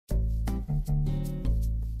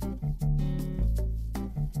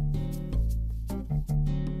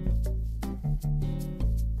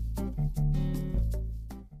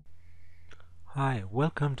Hi,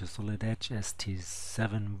 welcome to SolidEdge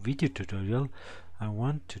ST7 video tutorial. I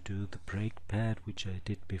want to do the brake pad which I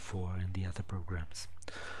did before in the other programs.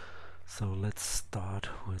 So let's start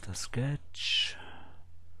with a sketch,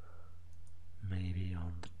 maybe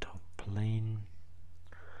on the top plane.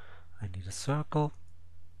 I need a circle,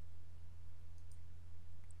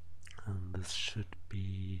 and this should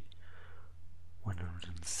be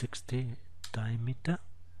 160 diameter,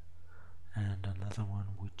 and another one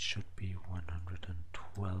which should be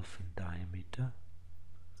 112 in diameter,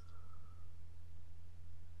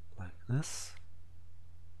 like this.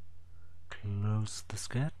 Close the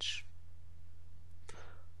sketch.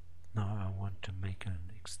 Now I want to make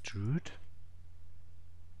an extrude,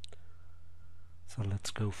 so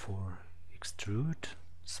let's go for extrude.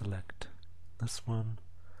 Select this one,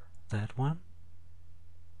 that one,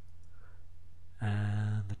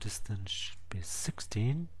 and the distance should be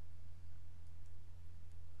 16,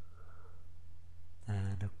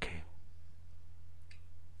 and OK.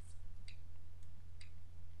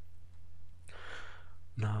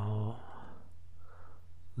 Now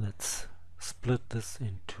let's split this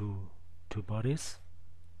into two bodies.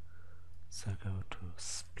 So go to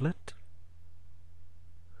split.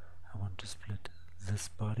 I want to split this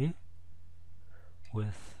body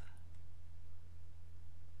with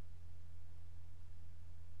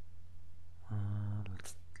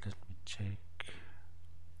let me check.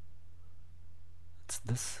 It's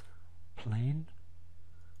this plane.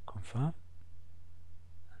 Confirm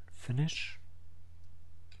and finish,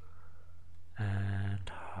 and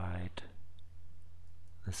hide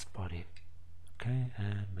this body. Okay,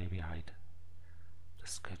 and maybe hide the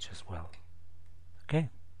sketch as well. Okay,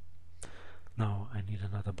 now I need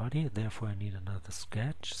another body, therefore I need another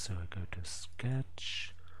sketch, so I go to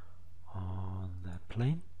sketch on that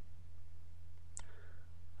plane.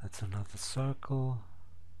 That's another circle,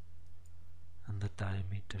 and the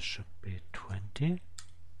diameter should be 20.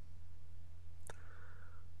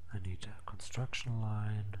 I need a construction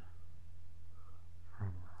line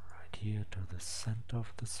from right here to the center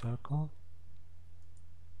of the circle.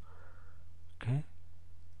 Okay,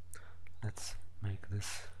 let's make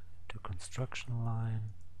this into construction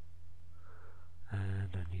line,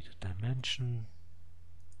 and I need a dimension.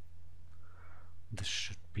 This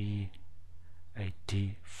should be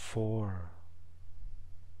 84.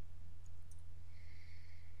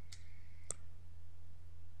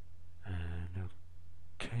 And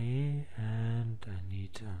okay, and I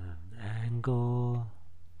need an angle.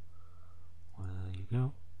 Well, there you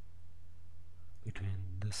go,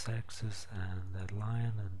 between this axis and that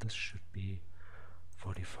line, and this should be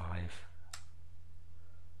 45.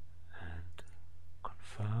 And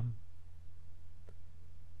confirm.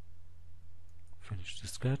 Finish the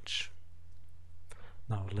sketch.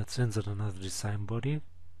 Now let's insert another design body.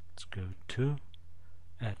 Let's go to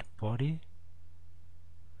add body.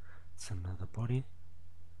 It's another body.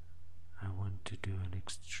 I want to do an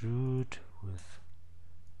extrude with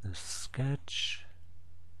the sketch.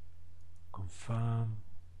 Confirm.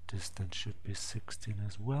 Distance should be 16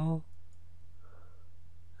 as well,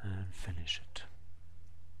 and finish it.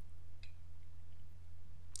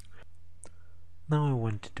 Now I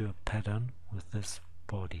want to do a pattern with this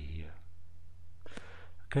body here.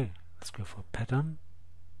 Okay, let's go for pattern,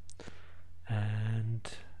 and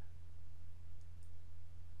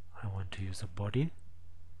I want to use a body.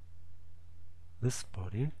 This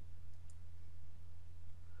body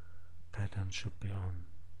pattern should be on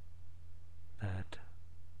that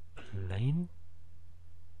plane.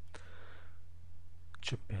 It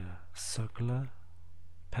should be a circular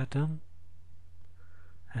pattern,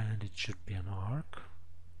 and it should be an arc.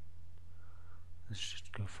 This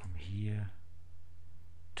should go from here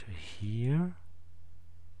to here.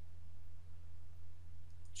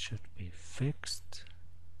 It should be fixed,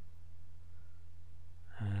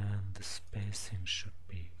 and the spacing should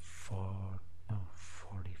be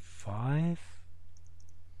 45.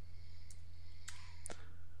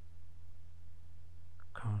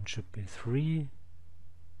 Count should be 3.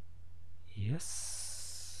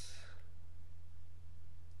 Yes.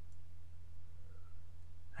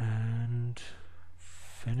 And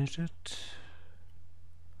finish it.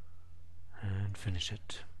 And finish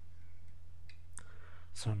it.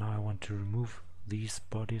 So now I want to remove these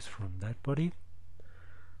bodies from that body.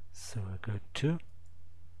 So I go to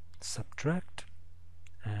subtract,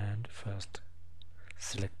 and first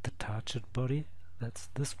select the target body. That's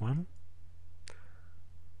this one.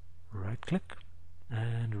 Right click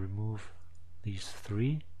and remove these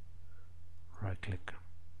 3. Right click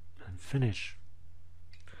and finish.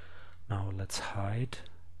 Now let's hide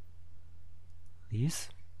these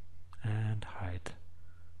and hide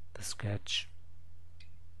the sketch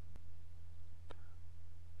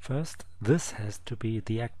First, this has to be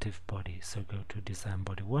the active body, so go to design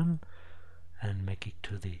body 1 and make it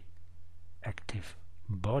to the active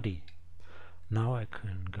body. Now I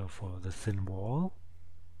can go for the thin wall.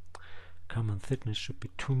 Common thickness should be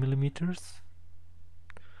 2 millimeters,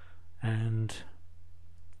 and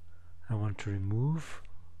I want to remove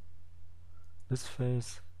this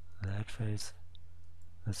face, that face,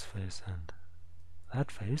 this face, and that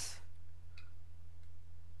face,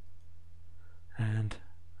 and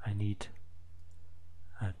I need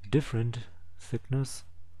a different thickness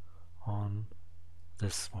on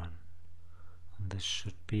this one, and this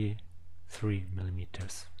should be 3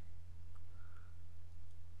 millimeters.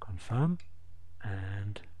 Confirm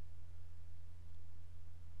and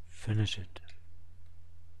finish it.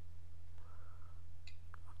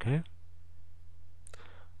 Okay,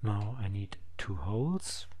 now I need 2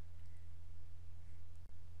 holes,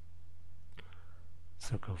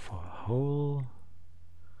 so go for a hole,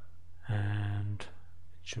 and it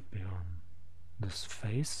should be on this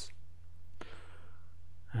face,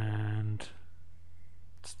 and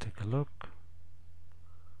let's take a look.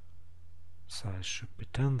 Size should be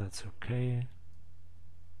 10, that's okay.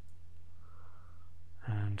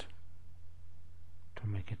 And to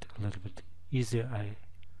make it a little bit easier, I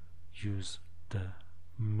use the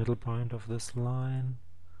middle point of this line,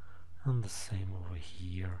 and the same over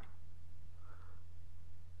here.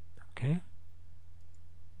 Okay,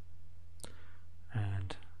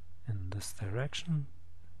 and in this direction,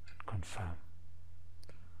 confirm.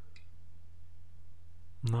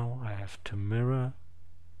 Now I have to mirror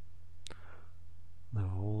the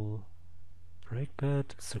whole brake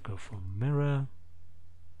pad, so go for mirror,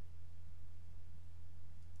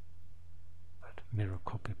 but mirror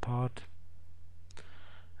copy part,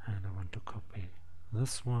 and I want to copy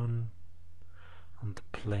this one, and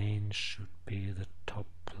the plane should be the top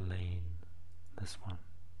plane, this one.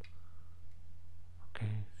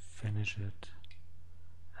 Okay, finish it,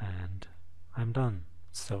 and I'm done.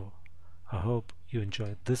 So I hope you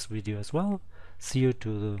enjoyed this video as well. See you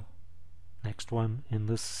to the next one in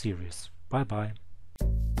this series. Bye bye.